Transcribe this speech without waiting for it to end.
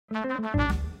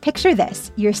Picture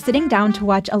this. You're sitting down to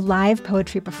watch a live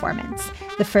poetry performance.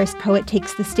 The first poet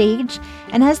takes the stage,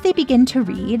 and as they begin to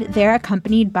read, they're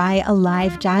accompanied by a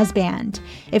live jazz band.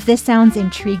 If this sounds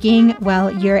intriguing,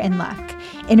 well, you're in luck.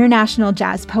 International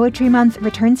Jazz Poetry Month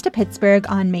returns to Pittsburgh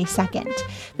on May 2nd.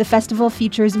 The festival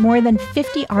features more than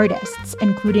 50 artists,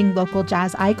 including local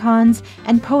jazz icons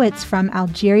and poets from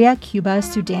Algeria, Cuba,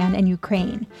 Sudan, and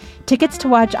Ukraine. Tickets to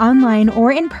watch online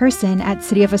or in person at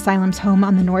City of Asylum's home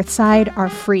on the north side are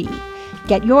free.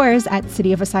 Get yours at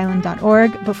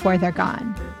cityofasylum.org before they're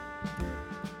gone.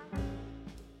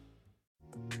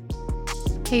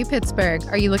 Hey Pittsburgh,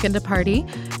 are you looking to party?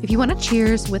 If you want to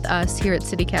cheers with us here at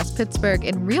CityCast Pittsburgh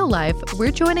in real life,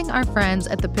 we're joining our friends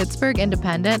at the Pittsburgh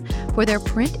Independent for their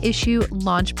print issue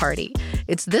launch party.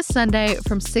 It's this Sunday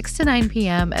from 6 to 9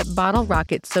 p.m. at Bottle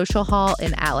Rocket Social Hall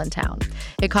in Allentown.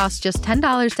 It costs just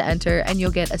 $10 to enter, and you'll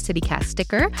get a CityCast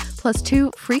sticker plus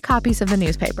 2 free copies of the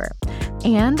newspaper.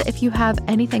 And if you have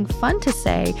anything fun to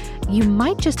say, you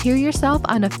might just hear yourself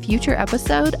on a future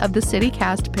episode of the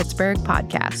CityCast Pittsburgh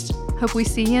podcast. Hope we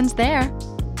see yous there.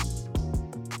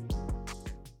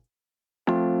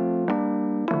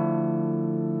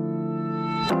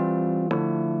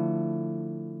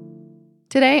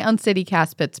 Today on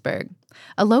CityCast Pittsburgh,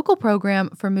 a local program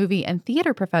for movie and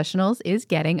theater professionals is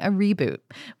getting a reboot.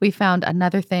 We found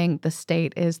another thing the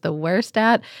state is the worst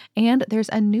at, and there's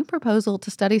a new proposal to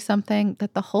study something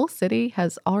that the whole city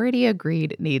has already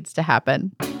agreed needs to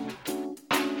happen.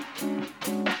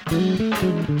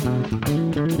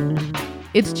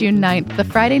 It's June 9th, the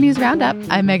Friday News Roundup.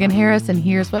 I'm Megan Harris, and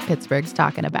here's what Pittsburgh's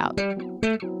talking about.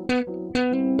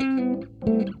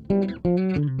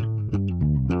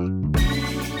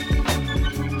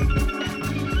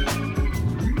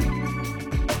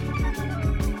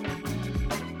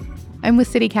 I'm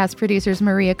with CityCast producers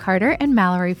Maria Carter and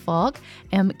Mallory Falk.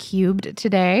 I'm cubed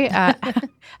today.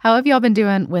 How have y'all been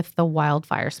doing with the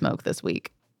wildfire smoke this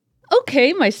week?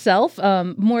 Okay, myself.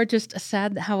 More just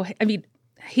sad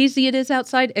hazy it is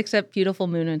outside, except beautiful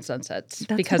moon and sunsets.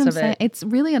 That's because of it. It's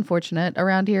really unfortunate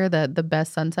around here that the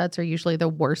best sunsets are usually the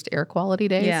worst air quality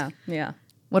days. Yeah.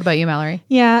 What about you, Mallory?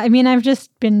 Yeah, I mean, I've just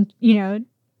been,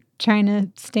 trying to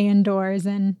stay indoors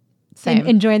and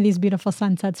enjoy these beautiful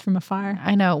sunsets from afar.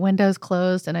 I know, windows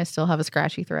closed and I still have a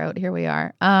scratchy throat. Here we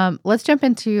are. Let's jump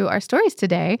into our stories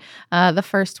today. The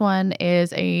first one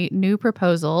is a new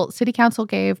proposal. City Council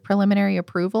gave preliminary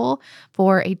approval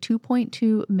for a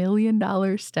 $2.2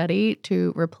 million study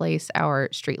to replace our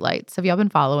streetlights. Have y'all been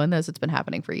following this? It's been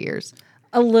happening for years.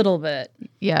 A little bit.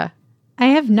 Yeah. I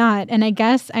have not, and I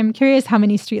guess I'm curious how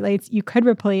many streetlights you could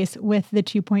replace with the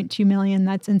 $2.2 million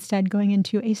that's instead going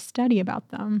into a study about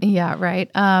them. Yeah, right.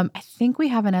 I think we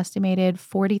have an estimated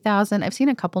 40,000. I've seen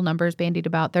a couple numbers bandied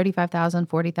about 35,000,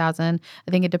 40,000.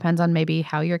 I think it depends on maybe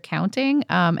how you're counting.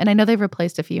 And I know they've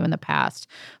replaced a few in the past.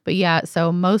 But yeah,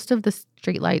 so most of the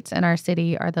streetlights in our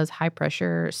city are those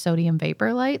high-pressure sodium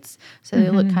vapor lights. So they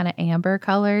look kind of amber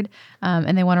colored,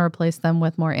 and they want to replace them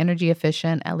with more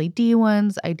energy-efficient LED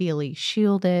ones, ideally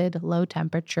shielded, low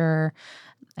temperature.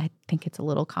 I think it's a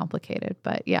little complicated,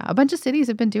 but yeah, a bunch of cities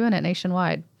have been doing it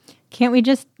nationwide. Can't we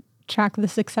just track the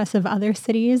success of other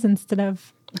cities instead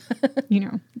of,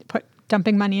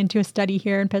 dumping money into a study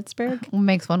here in Pittsburgh?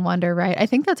 Makes one wonder, right? I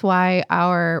think that's why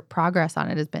our progress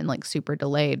on it has been super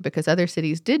delayed, because other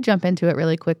cities did jump into it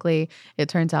really quickly. It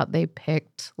turns out they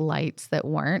picked lights that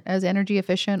weren't as energy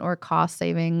efficient or cost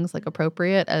savings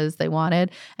appropriate as they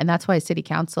wanted. And that's why City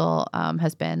Council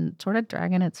has been sort of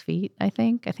dragging its feet, I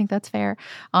think. I think that's fair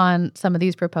on some of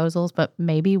these proposals, but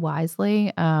maybe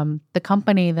wisely. The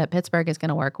company that Pittsburgh is going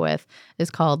to work with is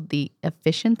called the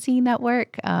Efficiency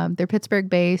Network. They're Pittsburgh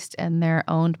based, and they're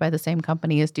owned by the same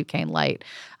company as Duquesne Light.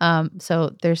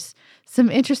 So there's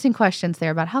some interesting questions there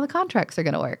about how the contracts are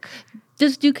going to work.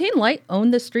 Does Duquesne Light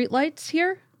own the streetlights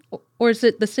here? Or is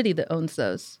it the city that owns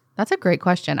those? That's a great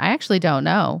question. I actually don't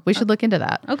know. We should look into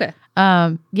that. Okay.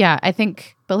 Yeah, I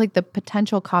think, but the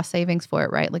potential cost savings for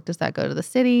it, right? Does that go to the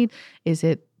city? Is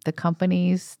it the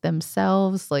companies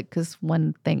themselves? Because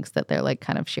one thinks that they're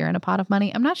kind of sharing a pot of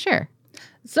money. I'm not sure.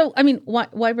 So,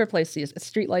 why replace these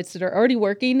streetlights that are already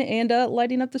working and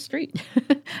lighting up the street?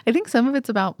 I think some of it's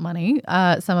about money.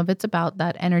 Some of it's about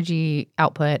that energy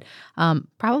output.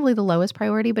 Probably the lowest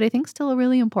priority, but I think still a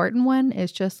really important one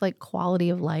is just quality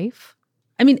of life.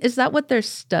 Is that what they're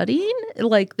studying?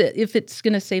 If it's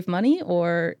going to save money,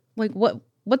 or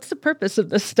what's the purpose of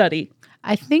this study?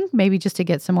 I think maybe just to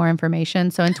get some more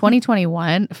information. So in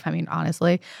 2021, I mean,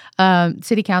 honestly,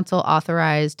 City Council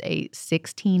authorized a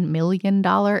 $16 million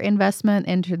investment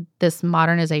into this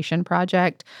modernization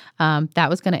project. That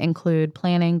was going to include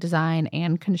planning, design,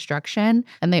 and construction.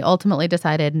 And they ultimately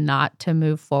decided not to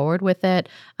move forward with it.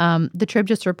 The Trib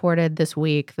just reported this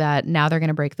week that now they're going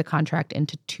to break the contract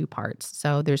into two parts.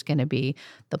 So there's going to be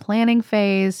the planning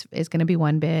phase is going to be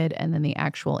one bid, and then the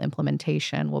actual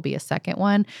implementation will be a second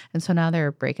one. And so now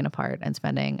they're breaking apart and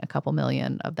spending a couple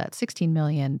million of that 16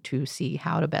 million to see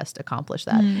how to best accomplish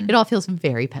that. It all feels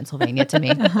very Pennsylvania to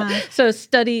me. So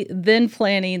study, then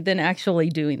planning, then actually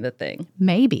doing the thing.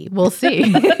 Maybe. We'll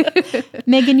see.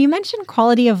 Megan, you mentioned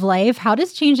quality of life. How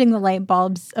does changing the light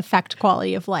bulbs affect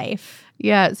quality of life?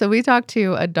 Yeah, so we talked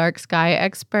to a dark sky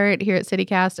expert here at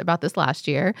CityCast about this last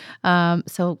year.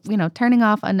 So, turning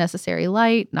off unnecessary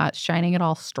light, not shining it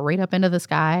all straight up into the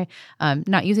sky,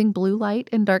 not using blue light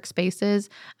in dark spaces.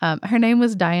 Her name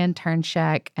was Diane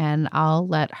Turnshek, and I'll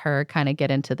let her kind of get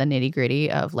into the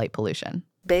nitty-gritty of light pollution.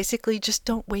 Basically, just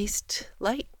don't waste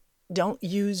light. Don't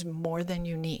use more than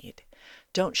you need.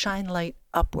 Don't shine light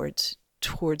upwards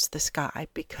towards the sky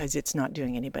because it's not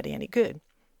doing anybody any good.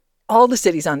 All the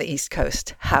cities on the East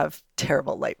Coast have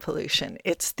terrible light pollution.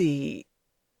 It's the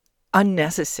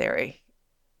unnecessary,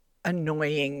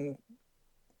 annoying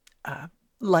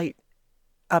light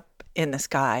up in the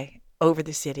sky over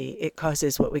the city. It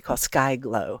causes what we call sky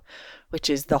glow, which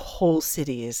is the whole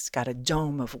city has got a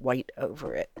dome of white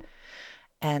over it.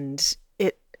 And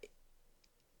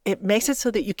it makes it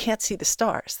so that you can't see the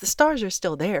stars. The stars are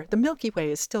still there. The Milky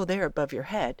Way is still there above your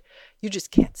head. You just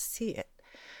can't see it.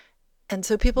 And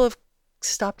so people have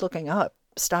stopped looking up,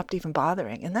 stopped even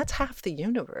bothering. And that's half the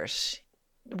universe.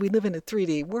 We live in a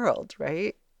 3D world,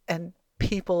 right? And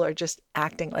people are just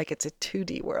acting like it's a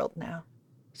 2D world now.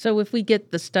 So if we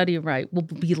get the study right, we'll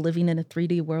be living in a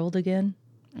 3D world again?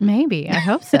 Maybe. I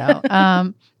hope so.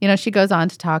 She goes on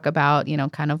to talk about,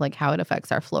 kind of like how it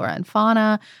affects our flora and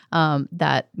fauna,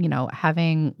 that,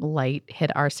 having light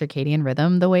hit our circadian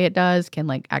rhythm the way it does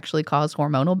can actually cause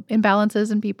hormonal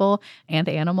imbalances in people and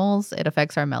animals. It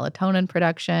affects our melatonin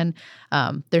production.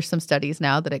 There's some studies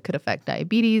now that it could affect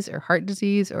diabetes or heart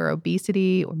disease or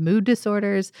obesity or mood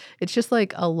disorders. It's just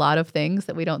a lot of things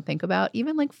that we don't think about.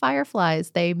 Even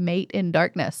fireflies, they mate in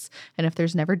darkness. And if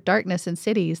there's never darkness in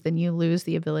cities, then you lose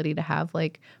the ability to have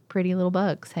pretty little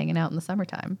bugs hanging out in the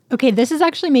summertime. Okay, this is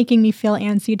actually making me feel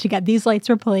antsy to get these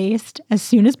lights replaced as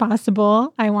soon as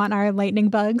possible. I want our lightning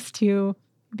bugs to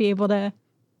be able to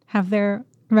have their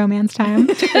romance time.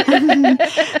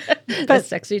 But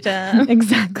sexy time.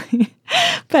 Exactly.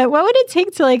 But what would it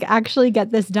take to actually get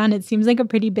this done? It seems like a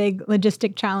pretty big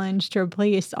logistic challenge to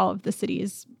replace all of the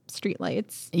city's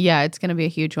streetlights. Yeah, it's going to be a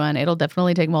huge one. It'll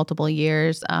definitely take multiple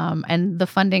years. And the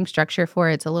funding structure for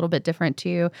it's a little bit different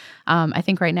too. I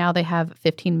think right now they have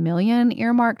 $15 million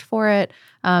earmarked for it.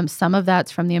 Some of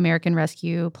that's from the American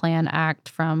Rescue Plan Act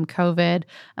from COVID,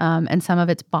 and some of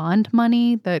it's bond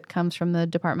money that comes from the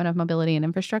Department of Mobility and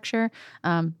Infrastructure.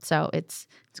 So it's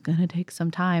going to take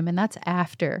some time. And that's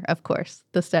after, of course,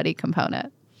 the study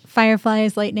component.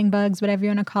 Fireflies, lightning bugs, whatever you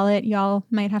want to call it, y'all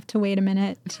might have to wait a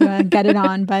minute to get it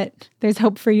on, but there's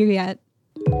hope for you yet.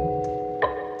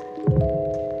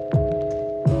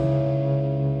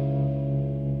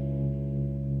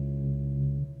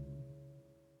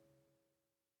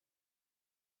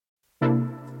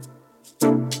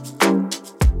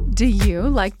 Do you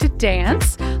like to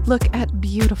dance? Look at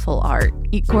beautiful art,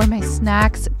 eat gourmet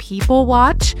snacks, people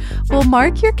watch? Well,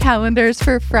 mark your calendars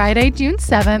for Friday, June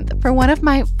 7th for one of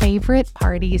my favorite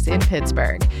parties in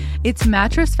Pittsburgh. It's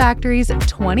Mattress Factory's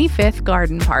 25th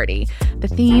garden party. The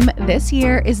theme this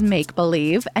year is Make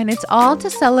Believe, and it's all to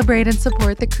celebrate and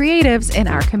support the creatives in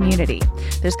our community.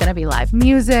 There's going to be live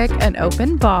music, an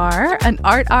open bar, an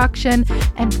art auction,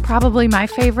 and probably my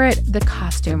favorite, the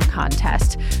costume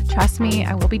contest. Trust me,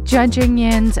 I will be judging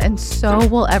yins, and so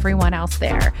will everyone else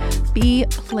there. Be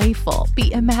playful,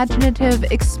 be imaginative,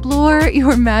 explore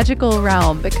your magical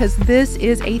realm, because this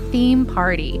is a theme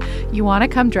party. You want to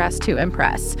come dressed to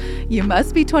impress. You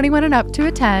must be 21 and up to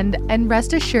attend, and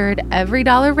rest assured, every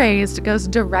dollar raised goes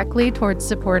directly towards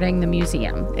supporting the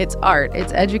museum, its art,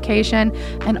 its education,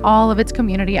 and all of its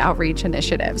community outreach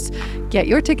initiatives. Get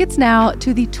your tickets now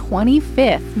to the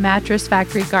 25th Mattress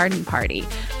Factory Garden Party.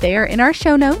 They are in our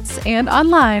show notes and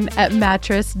online at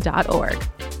mattress.org.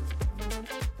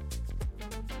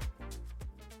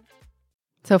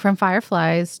 So from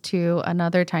fireflies to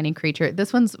another tiny creature.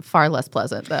 This one's far less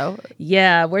pleasant, though.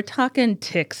 Yeah, we're talking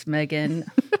ticks, Megan.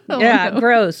 Oh, yeah, no.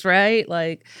 Gross, right?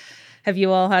 Have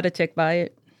you all had a tick bite?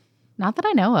 Not that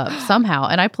I know of, somehow.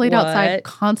 And I played outside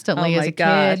constantly as a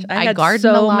kid. I had gardened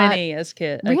so a lot. many as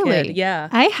kid. Really? Yeah.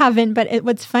 I haven't, but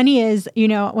what's funny is,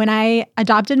 when I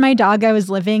adopted my dog, I was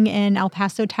living in El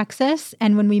Paso, Texas.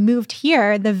 And when we moved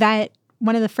here,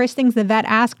 one of the first things the vet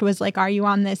asked was like, have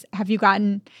you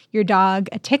gotten your dog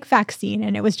a tick vaccine?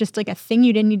 And it was just like a thing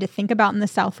you didn't need to think about in the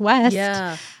Southwest.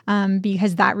 Yeah.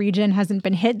 Because that region hasn't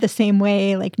been hit the same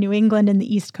way like New England and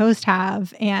the East Coast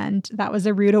have. And that was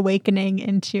a rude awakening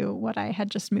into what I had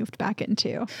just moved back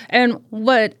into. And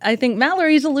what I think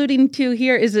Mallory's alluding to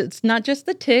here is it's not just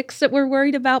the ticks that we're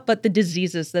worried about, but the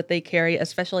diseases that they carry,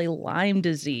 especially Lyme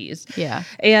disease. Yeah.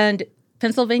 And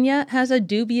Pennsylvania has a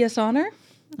dubious honor.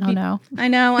 Oh, no. I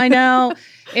know.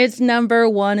 It's number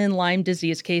 1 in Lyme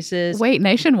disease cases. Wait,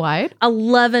 nationwide?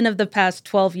 11 of the past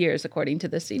 12 years, according to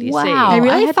the CDC. Wow. I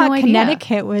really had thought no idea.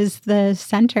 Connecticut was the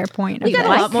center point of We got this. a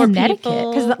lot more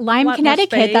people. Because Lyme, lot more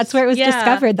Connecticut, space. that's where it was Yeah.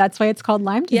 discovered. That's why it's called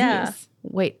Lyme disease. Yeah.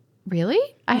 Wait, really?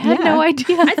 I had Yeah. no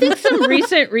idea. I think some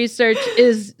recent research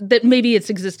is that maybe it's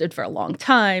existed for a long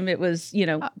time. It was,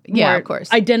 yeah, more of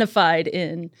course. identified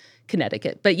in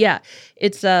Connecticut. But yeah,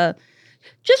 it's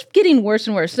just getting worse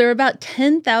and worse. There are about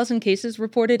 10,000 cases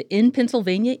reported in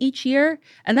Pennsylvania each year,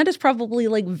 and that is probably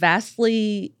like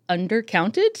vastly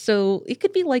undercounted. So it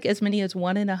could be like as many as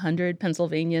 1 in 100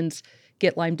 Pennsylvanians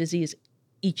get Lyme disease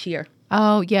each year.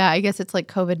 Oh, yeah. I guess it's like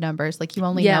COVID numbers. Like you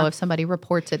only know if somebody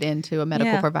reports it into a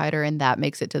medical provider and that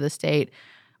makes it to the state.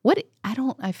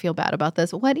 I feel bad about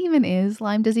this. What even is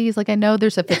Lyme disease? Like I know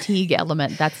there's a fatigue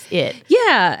element. That's it.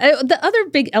 Yeah. The other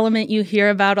big element you hear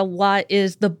about a lot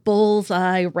is the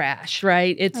bullseye rash,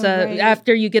 right? It's right.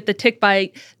 after you get the tick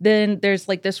bite, then there's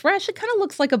like this rash. It kind of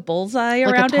looks like a bullseye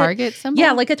Like around a target symbol?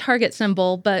 Yeah, like a target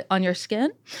symbol, but on your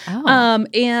skin. Oh.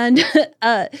 And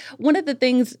one of the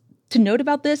things to note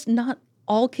about this, not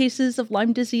all cases of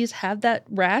Lyme disease have that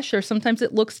rash, or sometimes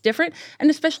it looks different, and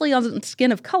especially on skin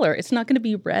of color. It's not going to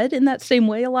be red in that same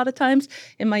way a lot of times.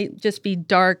 It might just be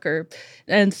darker.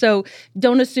 And so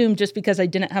don't assume just because I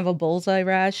didn't have a bullseye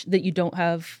rash that you don't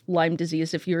have Lyme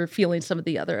disease if you're feeling some of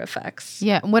the other effects.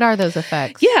 Yeah. What are those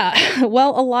effects? Yeah.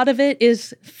 Well, a lot of it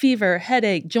is fever,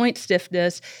 headache, joint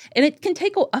stiffness, and it can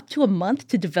take up to a month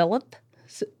to develop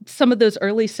some of those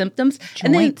early symptoms.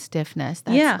 Joint stiffness.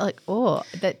 That's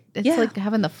it's Yeah. like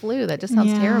having the flu. That just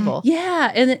sounds terrible.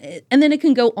 Yeah, and then it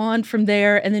can go on from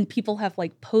there, and then people have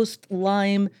like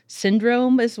post-Lyme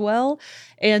syndrome as well.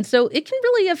 And so it can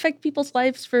really affect people's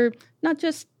lives for not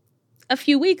just a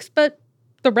few weeks, but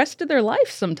the rest of their life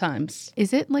sometimes.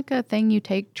 Is it like a thing you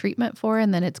take treatment for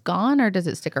and then it's gone, or does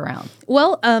it stick around?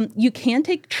 Well, you can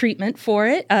take treatment for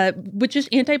it, which is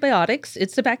antibiotics.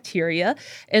 It's a bacteria.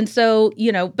 And so,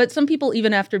 but some people,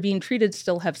 even after being treated,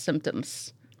 still have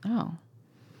symptoms. Oh.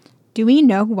 Do we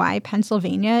know why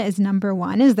Pennsylvania is number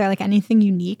 1? Is there like anything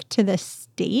unique to this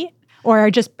state?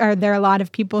 Or are there a lot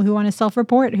of people who want to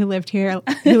self-report who live here,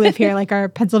 like are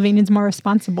Pennsylvanians more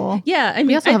responsible? Yeah. I mean,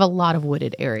 We also have a lot of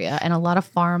wooded area and a lot of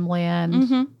farmland,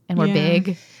 and we're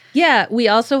big. Yeah, we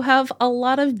also have a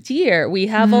lot of deer. We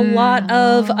have a lot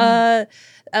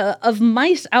of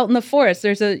mice out in the forest.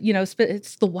 There's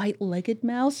it's the white-legged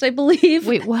mouse, I believe.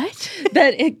 Wait, what?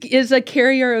 That it is a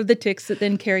carrier of the ticks that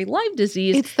then carry Lyme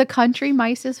disease. It's the country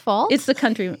mice's fault? It's the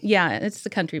country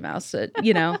mouse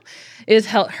that, is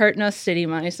hurting us city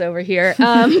mice over here.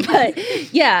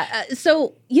 But yeah,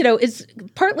 so, it's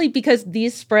partly because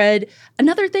these spread.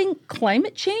 Another thing,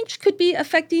 climate change could be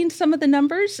affecting some of the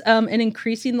numbers and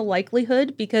increasing the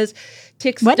likelihood because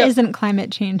ticks. What isn't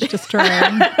climate change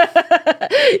destroying?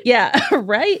 Yeah,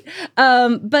 right.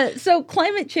 But so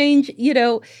climate change,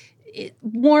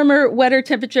 warmer, wetter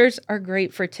temperatures are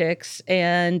great for ticks,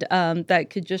 and that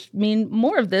could just mean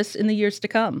more of this in the years to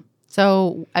come.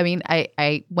 So, I mean,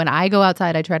 I when I go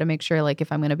outside, I try to make sure, like, if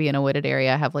I'm going to be in a wooded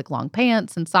area, I have like long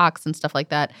pants and socks and stuff like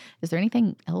that. Is there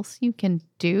anything else you can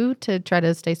do to try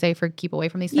to stay safe or keep away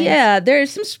from these things? Yeah, there's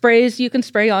some sprays you can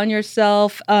spray on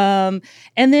yourself. And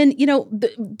then,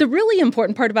 the really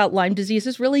important part about Lyme disease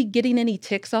is really getting any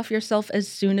ticks off yourself as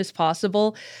soon as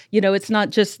possible. It's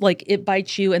not just like it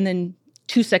bites you and then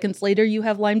 2 seconds later you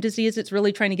have Lyme disease. It's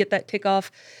really trying to get that tick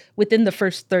off within the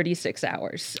first 36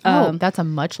 hours. That's a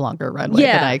much longer runway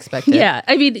than I expected. Yeah.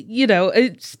 I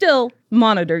mean, still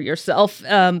monitor yourself.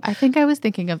 I think I was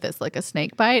thinking of this like a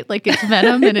snake bite, like it's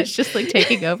venom and it's just like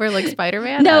taking over like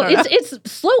Spider-Man. No, it's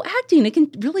slow acting. It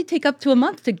can really take up to a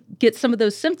month to get some of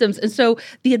those symptoms. And so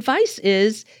the advice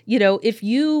is, if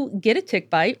you get a tick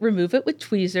bite, remove it with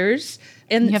tweezers.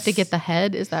 And you have to get the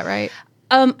head. Is that right?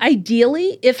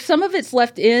 Ideally, if some of it's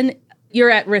left in, you're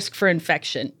at risk for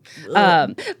infection.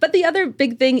 But the other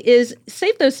big thing is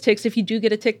save those ticks if you do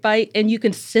get a tick bite, and you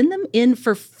can send them in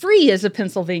for free as a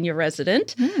Pennsylvania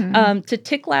resident to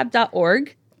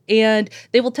ticklab.org. And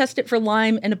they will test it for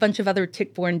Lyme and a bunch of other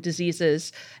tick-borne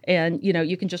diseases. And,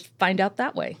 you can just find out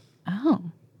that way. Oh.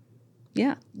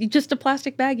 Yeah. Just a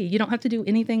plastic baggie. You don't have to do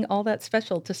anything all that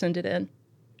special to send it in.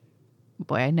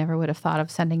 Boy, I never would have thought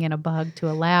of sending in a bug to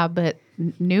a lab, but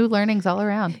new learnings all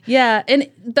around. Yeah. And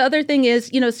the other thing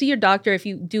is, see your doctor. If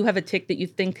you do have a tick that you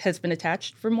think has been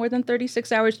attached for more than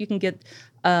 36 hours, you can get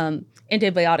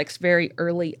antibiotics very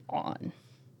early on.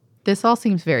 This all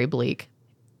seems very bleak.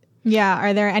 Yeah.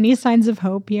 Are there any signs of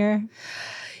hope here?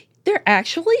 There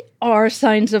actually are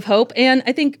signs of hope. And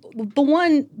I think the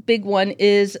one big one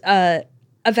is a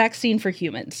vaccine for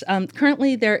humans.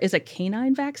 Currently, there is a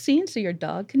canine vaccine, so your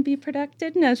dog can be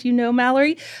protected. And as you know,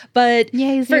 Mallory, but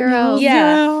yay, zero.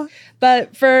 Zero.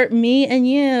 But for me and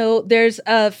you, there's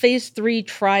a phase 3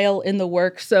 trial in the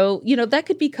works. So, that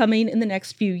could be coming in the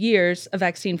next few years, a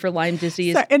vaccine for Lyme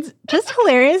disease. So it's just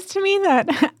hilarious to me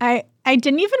that I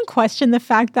didn't even question the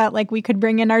fact that we could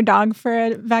bring in our dog for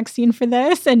a vaccine for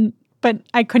this, but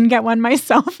I couldn't get one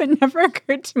myself. It never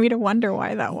occurred to me to wonder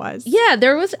why that was. Yeah,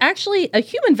 there was actually a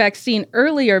human vaccine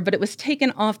earlier, but it was taken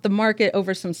off the market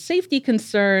over some safety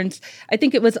concerns. I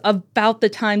think it was about the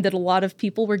time that a lot of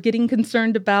people were getting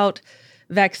concerned about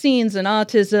vaccines and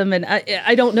autism. And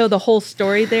I don't know the whole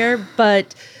story there,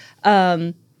 but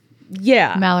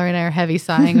yeah. Mallory and I are heavy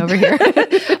sighing over here.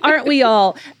 Aren't we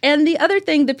all? And the other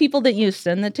thing, the people that you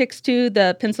send the ticks to,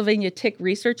 the Pennsylvania Tick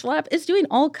Research Lab, is doing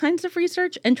all kinds of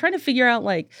research and trying to figure out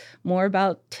more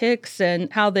about ticks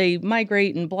and how they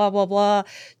migrate and blah, blah, blah.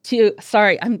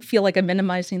 I feel like I'm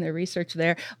minimizing their research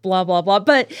there, blah, blah, blah.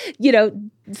 But,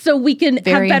 so we can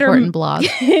Very have better important blog.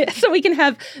 So we can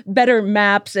have better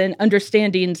maps and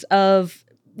understandings of,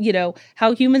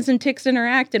 how humans and ticks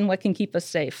interact and what can keep us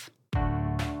safe.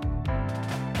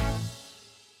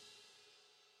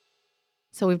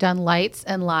 So we've done lights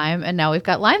and Lyme, and now we've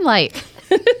got Limelight.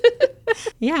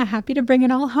 Yeah, happy to bring it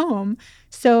all home.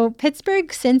 So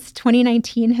Pittsburgh, since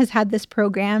 2019, has had this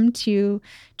program to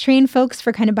train folks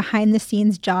for kind of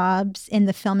behind-the-scenes jobs in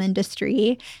the film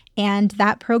industry. And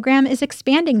that program is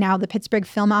expanding now. The Pittsburgh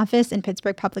Film Office and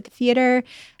Pittsburgh Public Theater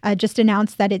just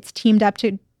announced that it's teamed up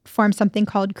to form something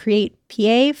called Create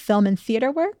PA, Film and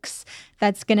Theater Works.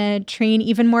 That's going to train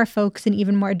even more folks and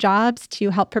even more jobs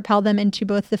to help propel them into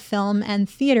both the film and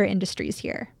theater industries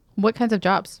here. What kinds of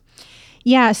jobs?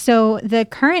 Yeah, so the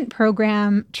current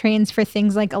program trains for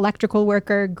things like electrical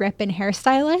worker, grip, and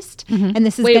hairstylist. Mm-hmm. And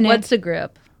this is what's a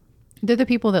grip? They're the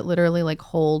people that literally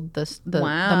hold the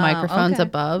microphones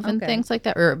above and things like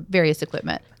that, or various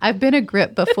equipment. I've been a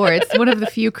grip before. It's one of the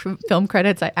few film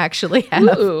credits I actually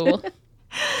have. Ooh.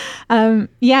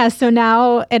 So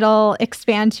now it'll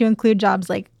expand to include jobs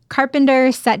like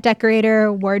carpenter, set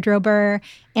decorator, wardrober,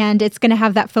 and it's going to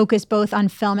have that focus both on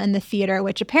film and the theater,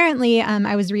 which apparently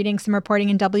I was reading some reporting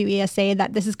in WESA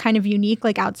that this is kind of unique,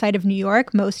 outside of New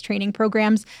York. Most training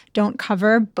programs don't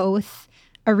cover both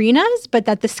arenas, but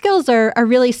that the skills are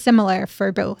really similar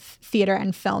for both theater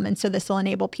and film. And so this will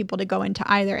enable people to go into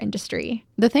either industry.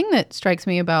 The thing that strikes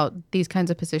me about these kinds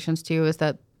of positions too is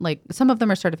that some of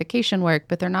them are certification work,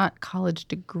 but they're not college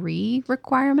degree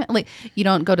requirement. You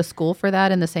don't go to school for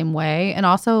that in the same way. And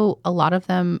also a lot of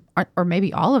them are, or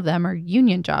maybe all of them are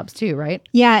union jobs too, right?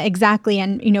 Yeah, exactly.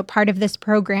 And, part of this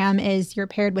program is you're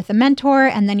paired with a mentor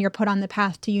and then you're put on the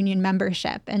path to union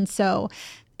membership. And so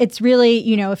it's really,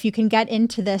 if you can get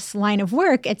into this line of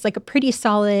work, it's a pretty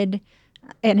solid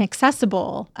and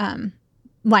accessible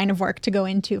line of work to go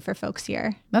into for folks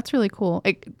here. That's really cool.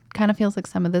 It kind of feels like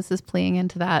some of this is playing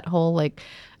into that whole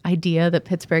idea that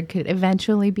Pittsburgh could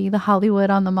eventually be the Hollywood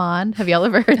on the Mon. Have y'all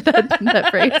ever heard that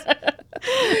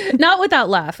phrase? Not without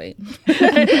laughing.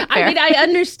 I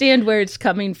understand where it's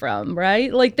coming from,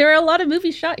 right? There are a lot of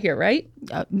movies shot here, right?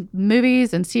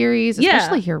 Movies and series,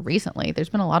 especially here recently. There's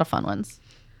been a lot of fun ones.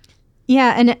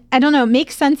 Yeah, and I don't know, it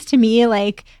makes sense to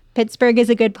me, Pittsburgh is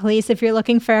a good place if you're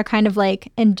looking for a kind of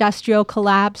industrial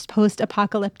collapse,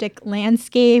 post-apocalyptic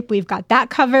landscape. We've got that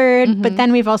covered, mm-hmm. But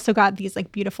then we've also got these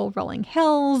beautiful rolling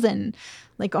hills and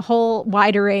a whole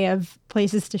wide array of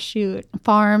places to shoot.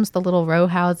 Farms, the little row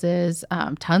houses,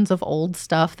 tons of old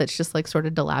stuff that's just sort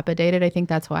of dilapidated. I think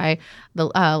that's why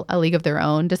A League of Their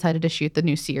Own decided to shoot the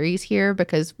new series here,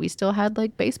 because we still had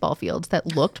baseball fields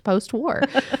that looked post-war.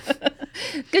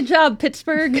 Good job,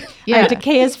 Pittsburgh. Yeah. Our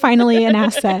decay is finally an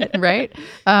asset. Right?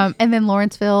 And then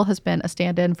Lawrenceville has been a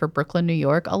stand-in for Brooklyn, New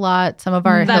York a lot. Some of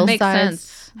our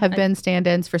hillsides have been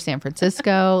stand-ins for San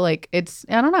Francisco. I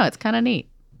don't know, it's kind of neat.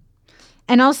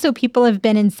 And also people have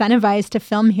been incentivized to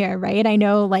film here, right? I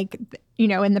know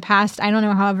in the past, I don't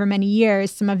know, however many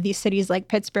years, some of these cities like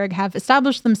Pittsburgh have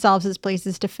established themselves as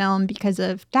places to film because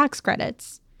of tax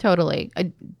credits. Totally.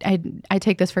 I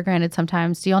take this for granted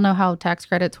sometimes. Do y'all know how tax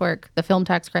credits work? The film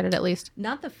tax credit, at least?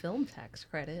 Not the film tax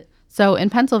credit. So in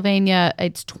Pennsylvania,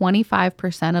 it's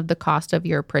 25% of the cost of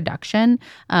your production,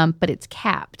 but it's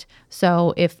capped.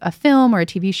 So if a film or a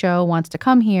TV show wants to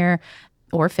come here,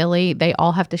 or Philly, they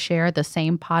all have to share the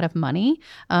same pot of money.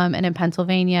 And in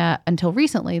Pennsylvania, until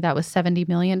recently, that was $70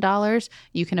 million.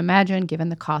 You can imagine, given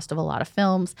the cost of a lot of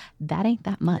films, that ain't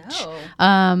that much.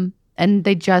 No. And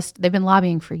they've been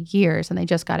lobbying for years, and they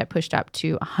just got it pushed up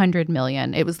to $100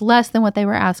 million. It was less than what they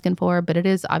were asking for, but it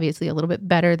is obviously a little bit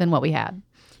better than what we had.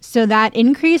 So that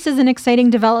increase is an exciting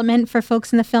development for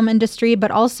folks in the film industry,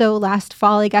 but also last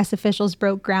fall, I guess officials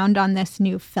broke ground on this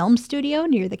new film studio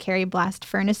near the Cary Blast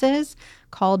furnaces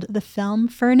called the Film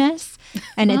Furnace.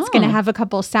 And it's going to have a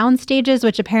couple sound stages,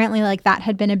 which apparently that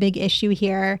had been a big issue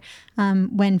here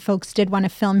when folks did want to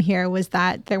film here, was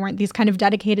that there weren't these kind of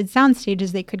dedicated sound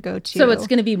stages they could go to. So it's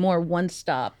going to be more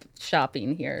one-stop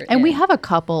shopping here. And we have a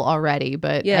couple already,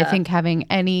 but I think having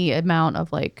any amount of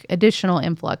additional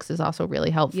influx is also really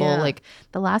helpful. Yeah.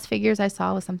 The last figures I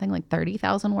saw was something like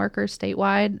 30,000 workers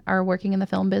statewide are working in the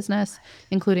film business,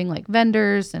 including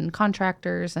vendors and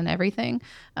contractors and everything.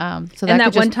 So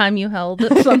that one time you held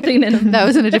something in that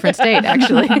was in a different state,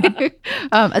 actually.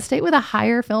 A state with a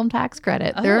higher film tax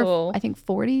credit. There are, I think,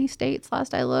 40 states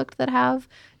last I looked that have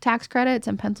tax credits,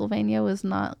 and Pennsylvania was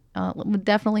not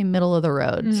definitely middle of the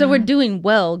road. So we're doing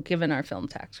well given our film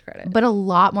tax credit. But a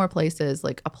lot more places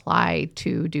apply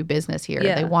to do business here.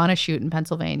 Yeah. They want to shoot in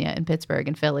Pennsylvania and Pittsburgh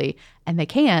and Philly, and they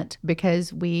can't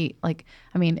because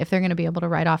if they're going to be able to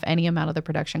write off any amount of the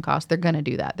production cost, they're going to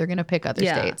do that. They're going to pick other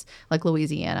states like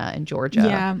Louisiana and Georgia.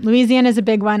 Yeah, Louisiana is a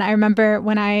big one. I remember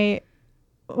when I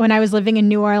was living in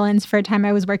New Orleans for a time,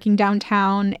 I was working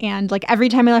downtown, and every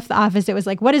time I left the office, it was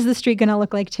what is the street going to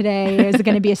look like today? Is it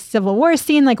going to be a Civil War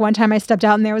scene? One time I stepped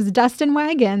out and there was dust and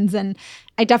wagons, and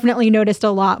I definitely noticed a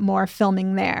lot more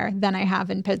filming there than I have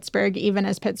in Pittsburgh, even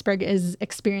as Pittsburgh is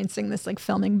experiencing this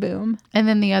filming boom. And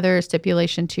then the other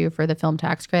stipulation too for the film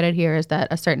tax credit here is that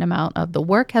a certain amount of the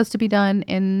work has to be done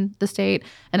in the state,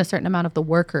 and a certain amount of the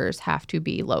workers have to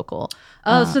be local.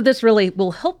 So this really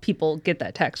will help people get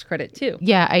that tax credit too.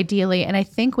 Yeah, ideally. And I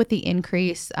think with the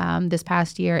increase this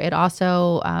past year, it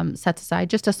also sets aside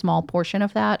just a small portion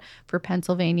of that for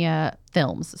Pennsylvania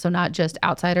films. So not just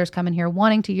outsiders coming here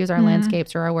wanting to use our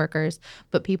landscapes or our workers,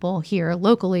 but people here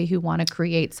locally who want to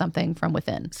create something from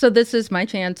within. So this is my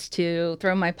chance to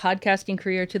throw my podcasting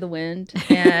career to the wind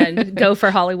and go for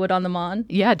Hollywood on the Mon.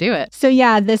 Yeah, do it. So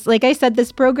yeah, this, like I said,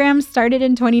 this program started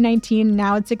in 2019.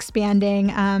 Now it's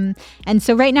expanding. And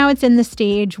so right now it's in the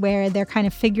stage where they're kind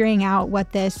of figuring out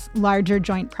what this larger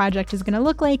joint project is going to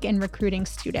look like and recruiting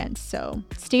students. So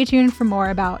stay tuned for more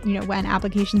about, when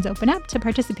applications open up to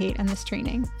participate in this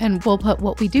training. And we'll put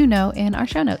what we do know in our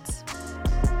show notes.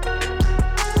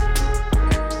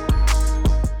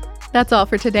 That's all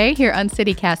for today here on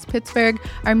CityCast Pittsburgh.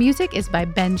 Our music is by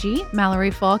Benji.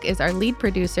 Mallory Falk is our lead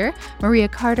producer. Maria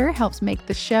Carter helps make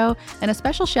the show. And a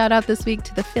special shout out this week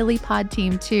to the Philly pod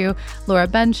team too. Laura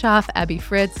Benshoff, Abby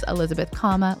Fritz, Elizabeth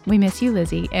Kama, We Miss You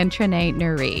Lizzie, and Trinae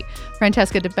Nuri.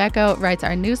 Francesca DeBecco writes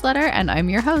our newsletter, and I'm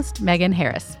your host, Megan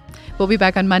Harris. We'll be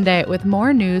back on Monday with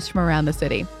more news from around the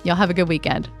city. Y'all have a good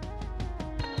weekend.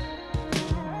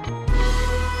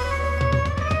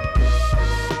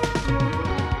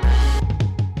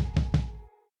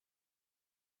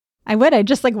 I'd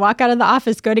just walk out of the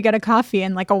office, go to get a coffee,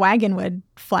 and a wagon would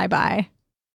fly by.